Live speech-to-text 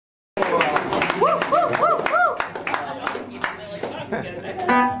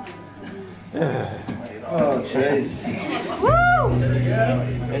is. Woo!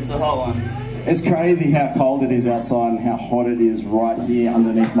 It's a hot one. It's crazy how cold it is outside and how hot it is right here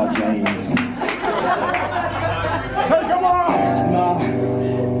underneath my jeans. Take them off!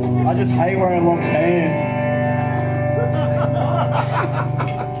 Nah, I just hate wearing long pants.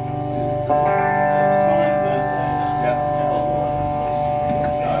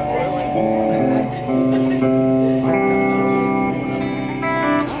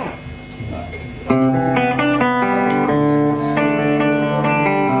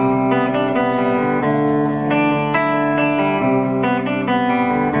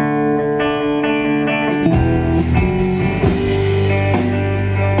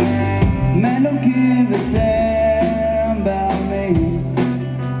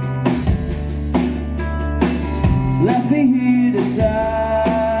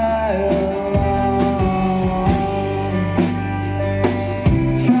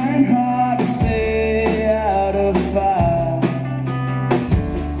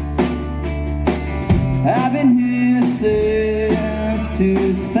 I've been here since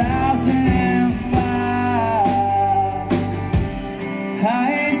 2005. I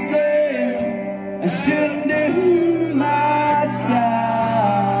ain't saying I shouldn't do my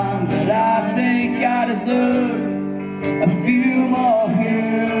time, but I think I deserve a few more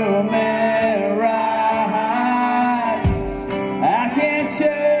human rights. I can't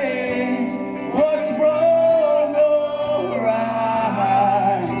change what's wrong or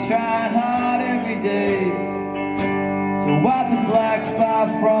right. I'm trying hard every day to wipe the black spot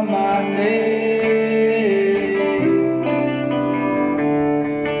from my name.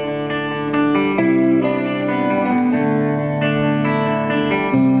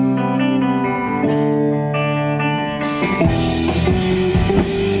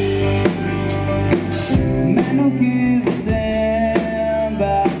 Man, don't give a damn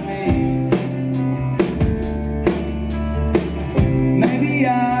about me. Maybe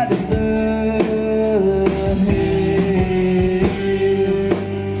I deserve it.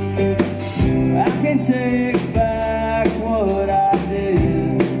 I can take back what I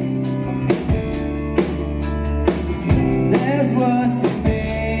did. There's worse than me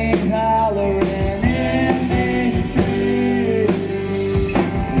hollering in these streets.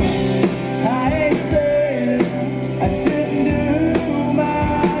 I ain't saying I shouldn't do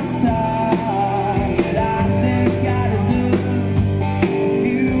my time, but I think I deserve a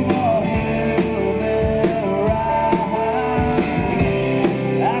few more human rights.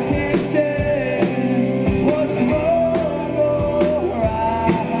 I can't change what's wrong or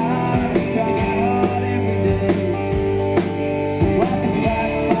right. I'm trying hard every day to wipe the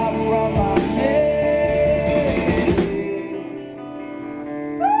black spot from my head.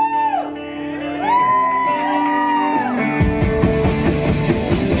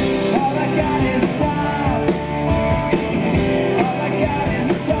 All I got is time. All I got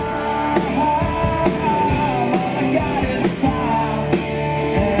is time. All I got is time.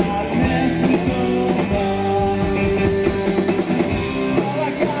 And I miss you so much. All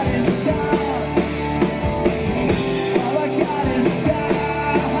I got is time. All I got is time.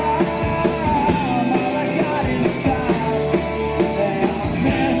 All I got is time. And I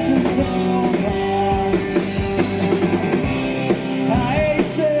miss you so much. I ain't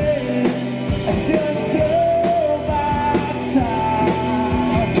saying I shouldn't do my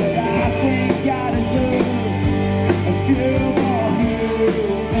time, but I think I deserve a few more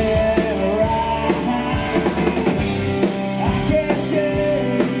human rights. I can't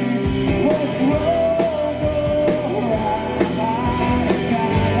change what's wrong or right. I'm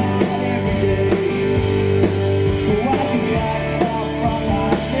trying hard every day to wipe the black spot from my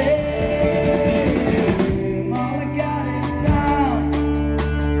name. All I got is time.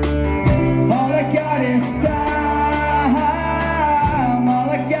 All I got is time. All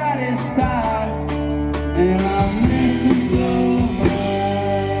I got is time. And I miss you so much.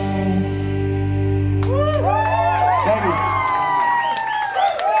 Thank you.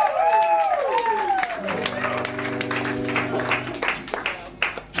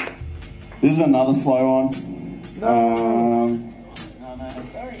 This is another slow one.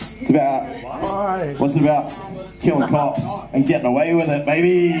 It's about, Why? what's it about? Killing cops and getting away with it,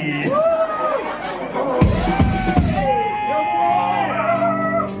 baby.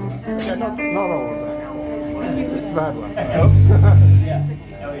 Yeah, not all of that. Just the bad one.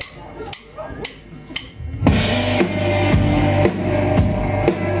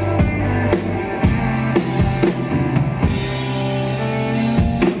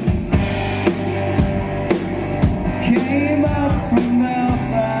 Came up from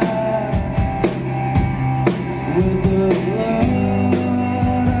Belfast with the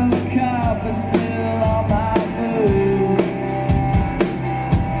blood of a copper still on my boots.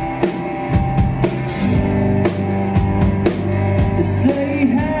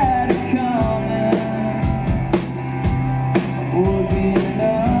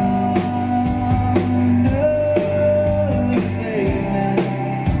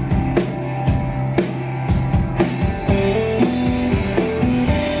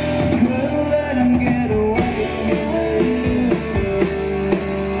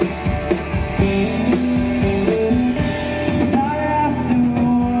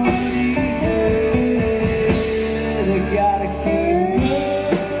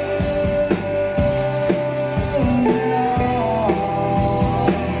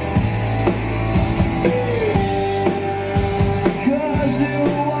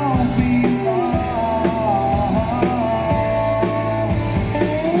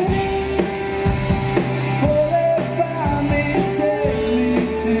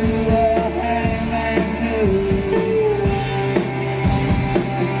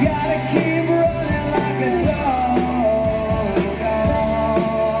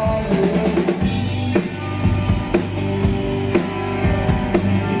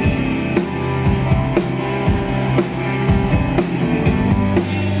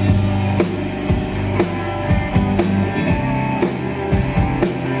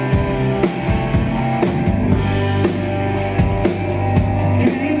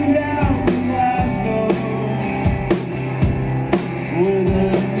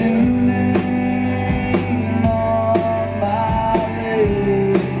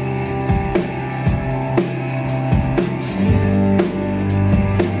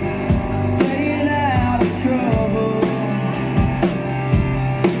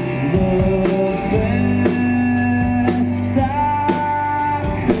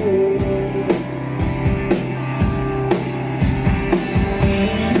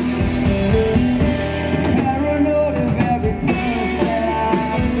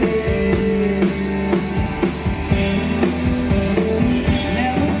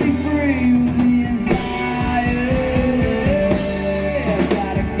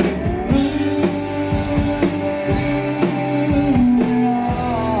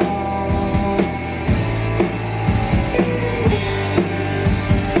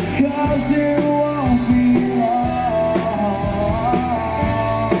 Thank you.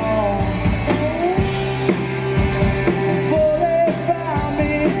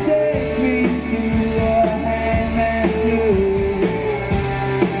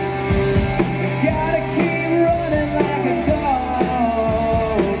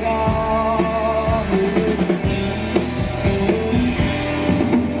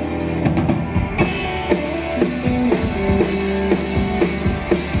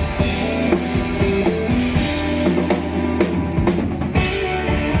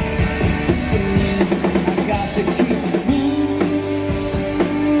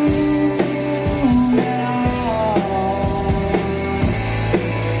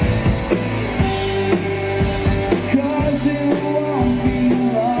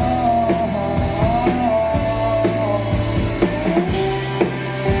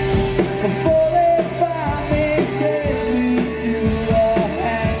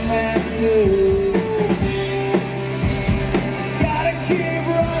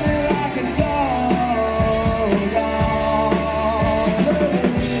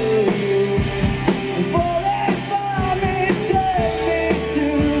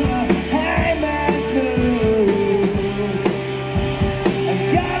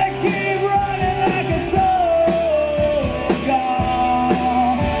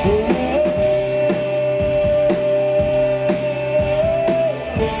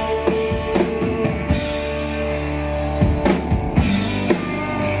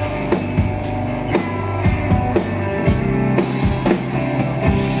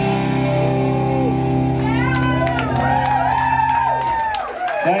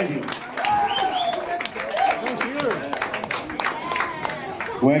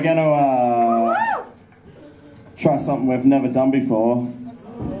 We're going to try something we've never done before,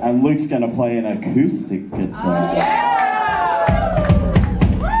 and Luke's going to play an acoustic guitar.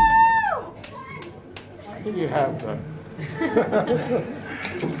 I think you have though.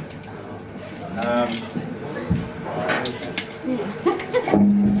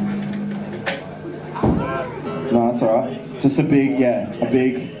 No, that's all right. Just a big,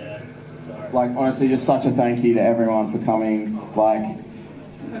 like, honestly, just such a thank you to everyone for coming. Like,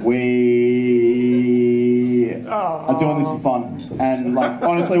 we are doing this for fun. And, like,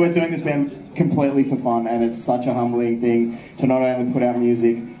 honestly, we're doing this band completely for fun, and it's such a humbling thing to not only put out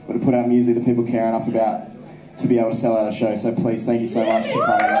music, but to put out music that people care enough about to be able to sell out a show. So please, thank you so much for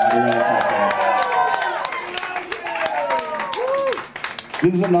coming. We really appreciate it.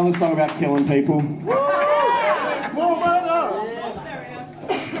 This is another song about killing people.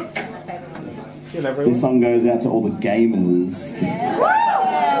 This song goes out to all the gamers.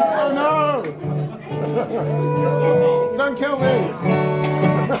 Oh no! Don't kill me!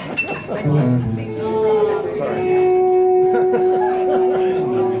 Sorry.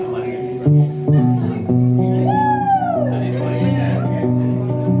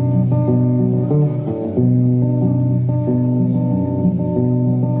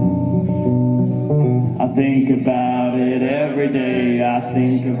 I think about it every day, I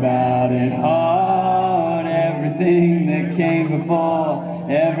think about it hard. Everything that came before,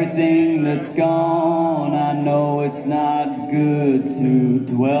 everything that's gone. I know it's not good to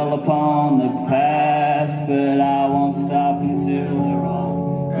dwell upon the past, but I won't stop until they're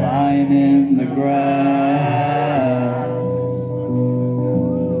all lying in the grass.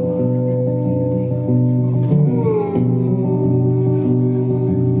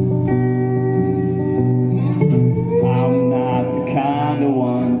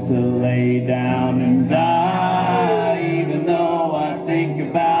 To lay down and die, even though I think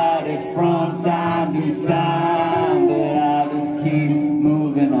about it from time to time, but I just keep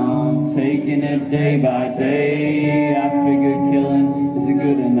moving on, taking it day by day. I figure killing is a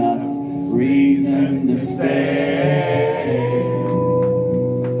good enough reason to stay.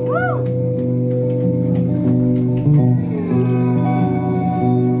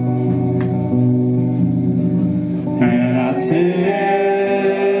 And I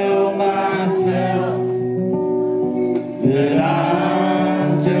tell myself that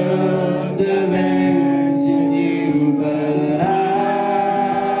I'm just avenging you, but I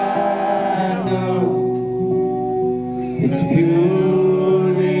know it's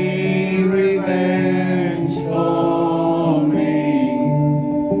purely revenge for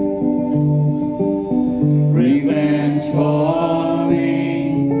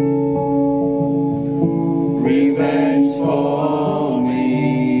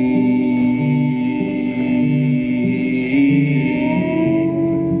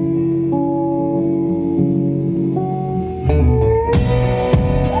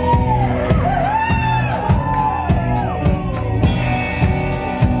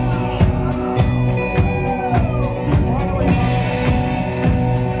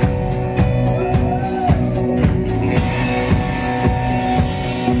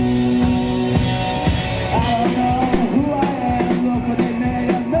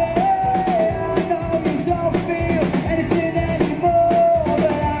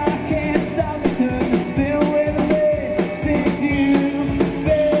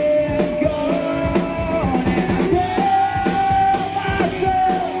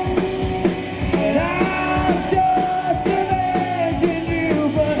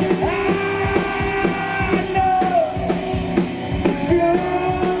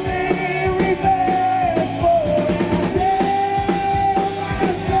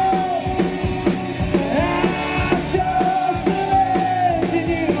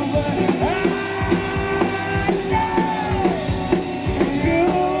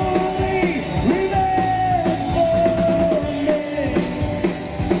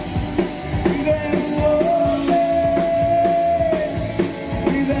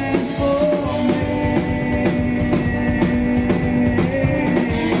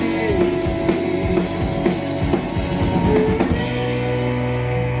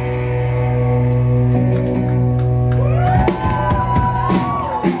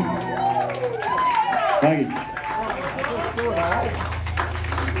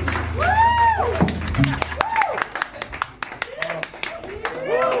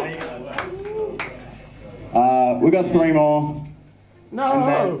We got 3 more.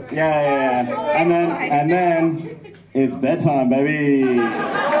 No! Yeah. And then it's bedtime, baby.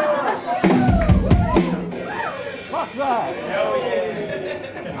 Fuck that!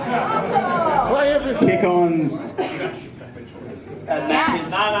 Play everything. Kick-ons.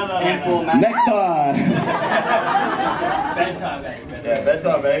 Next Next time. bedtime, baby. Yeah,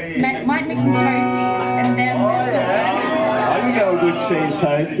 bedtime, baby. Might make some toasties and then I can go a good cheese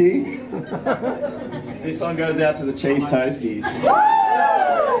toasty. This song goes out to the cheese toasties.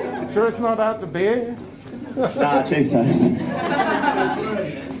 Sure it's not out to beer? Nah, cheese toast.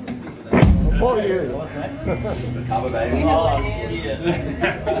 For you. Cover, baby. Oh, shit.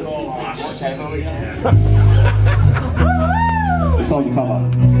 This song's a cover.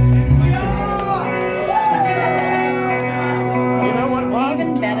 You know what, Ron?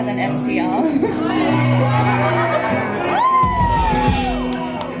 even better than MCR.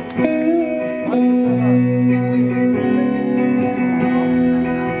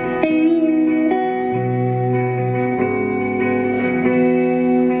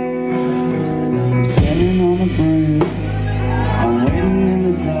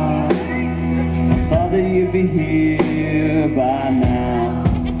 Be here by now.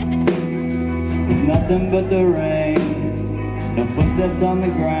 There's nothing but the rain, no footsteps on the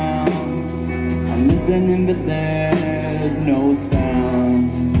ground. I'm listening but there's no sound.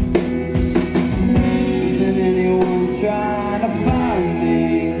 Isn't anyone trying to find me?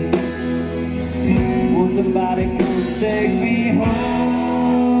 Will somebody come take me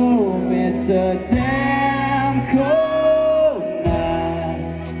home? It's a damn cold night,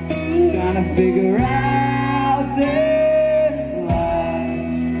 trying to figure out this life.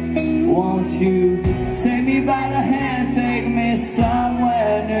 Won't you take me by the hand, take me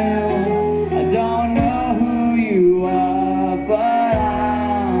somewhere new? I don't know who you are, but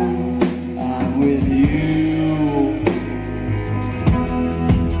I'm with you.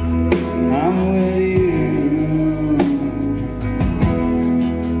 I'm with you.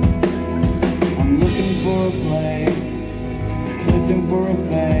 I'm looking for a place, searching for a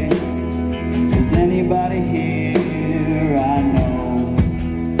face. Is anybody here I know?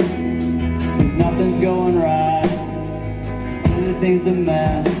 'Cause nothing's going right, everything's a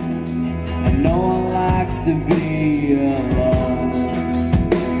mess, and no one likes to be alone.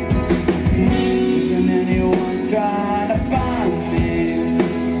 Isn't anyone trying to find me?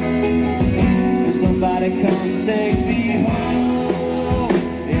 Will somebody come take me home?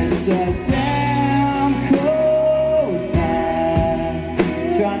 It's a damn cold night,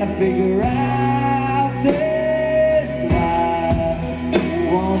 trying to figure out this life.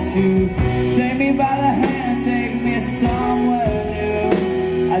 Won't you take me by the hand, take me somewhere new?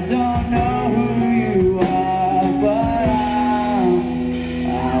 I don't know who you are, but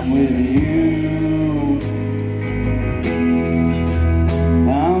I'm with you.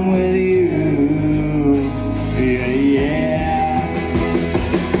 I'm with you. Yeah, yeah.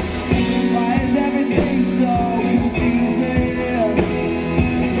 Why is everything so confusing?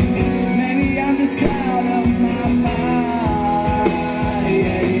 Maybe I'm just out of my mind.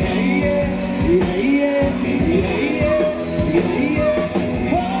 Yeah, yeah, yeah, yeah, yeah, yeah, yeah, yeah.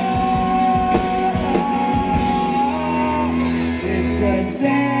 Oh, it's a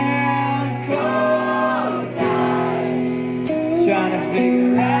damn cold night, trying to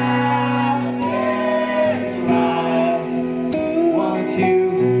figure out this life. Won't you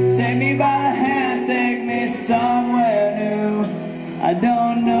take me by the hand, take me somewhere new? I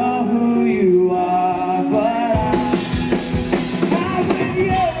don't know who you are, but I'm with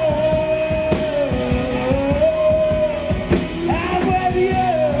you. I'm with you.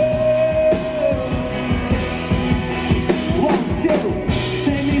 Won't you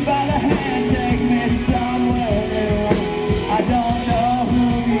take me by the hand, take me somewhere new? I don't know who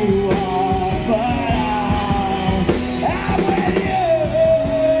you are, but I'm with you.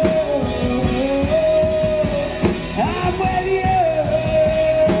 I'm with you.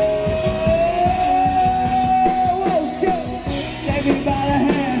 Won't you take me by the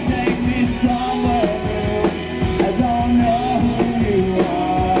hand, take me somewhere new? I don't know who you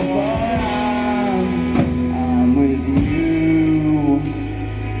are, but I'm with you.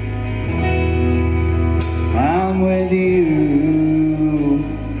 I'm with you.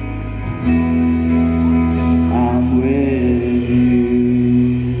 I'm with you.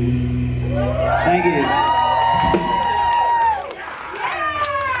 Thank you.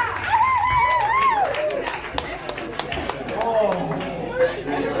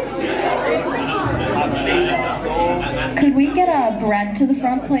 Could we get Brad to the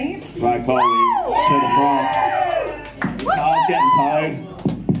front, please? Right, Coley, to the front. Car's getting towed.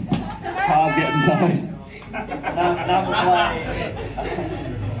 Car's getting towed. Number plate.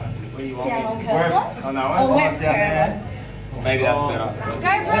 What do you want? Down on curve. Oh no, Or I'm left down there. curve. Maybe that's better. Go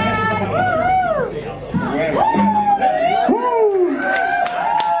Brad!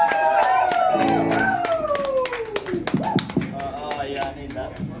 Oh yeah, I need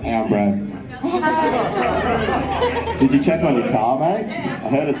that. Hang on, Brad. Did you check on your car, mate? I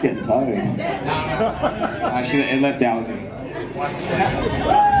heard it's getting towed. Actually, it left out.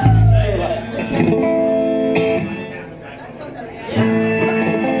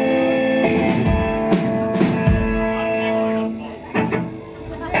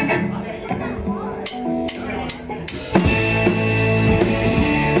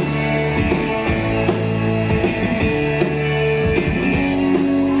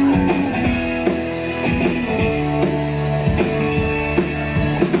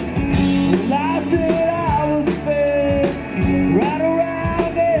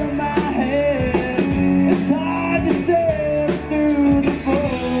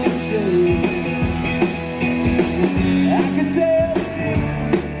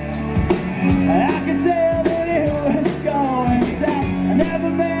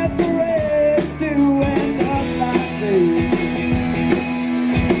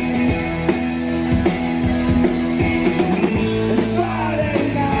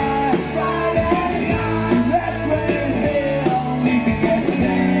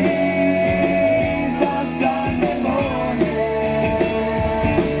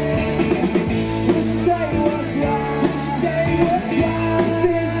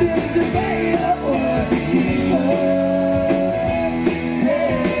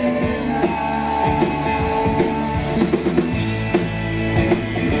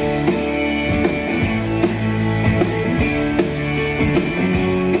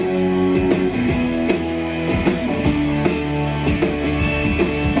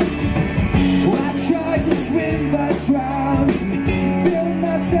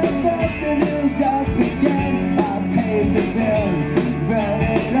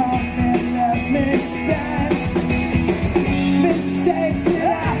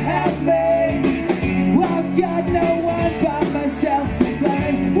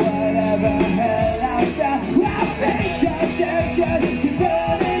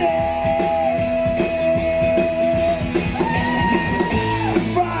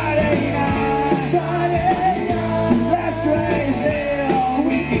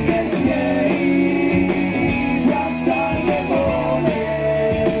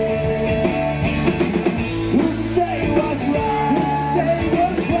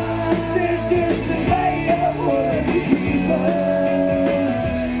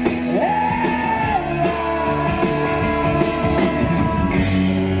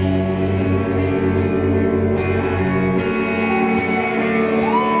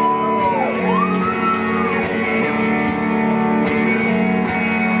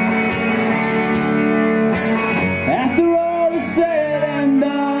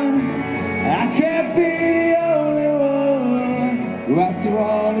 After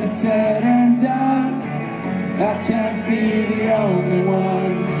all is said and done, I can't be the only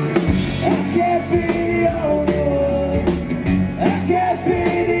one. I can't be the only one. I can't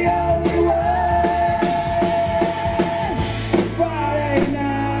be the only one. It's Friday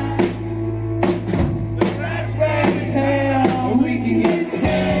night, the rest rain is hell. We can get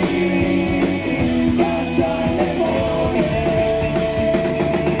saved by Sunday morning.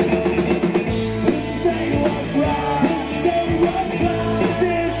 Say what's wrong, say what's wrong.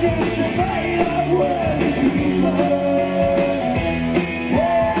 There's just a made up world of people.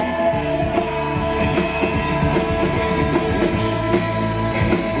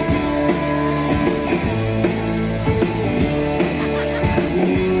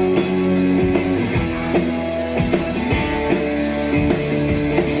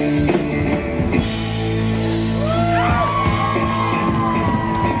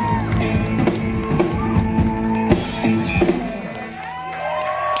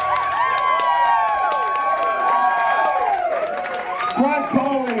 Brad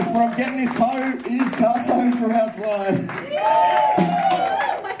Coley from Getting His Car Towed from outside.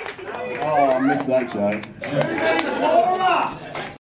 Oh, I missed that joke.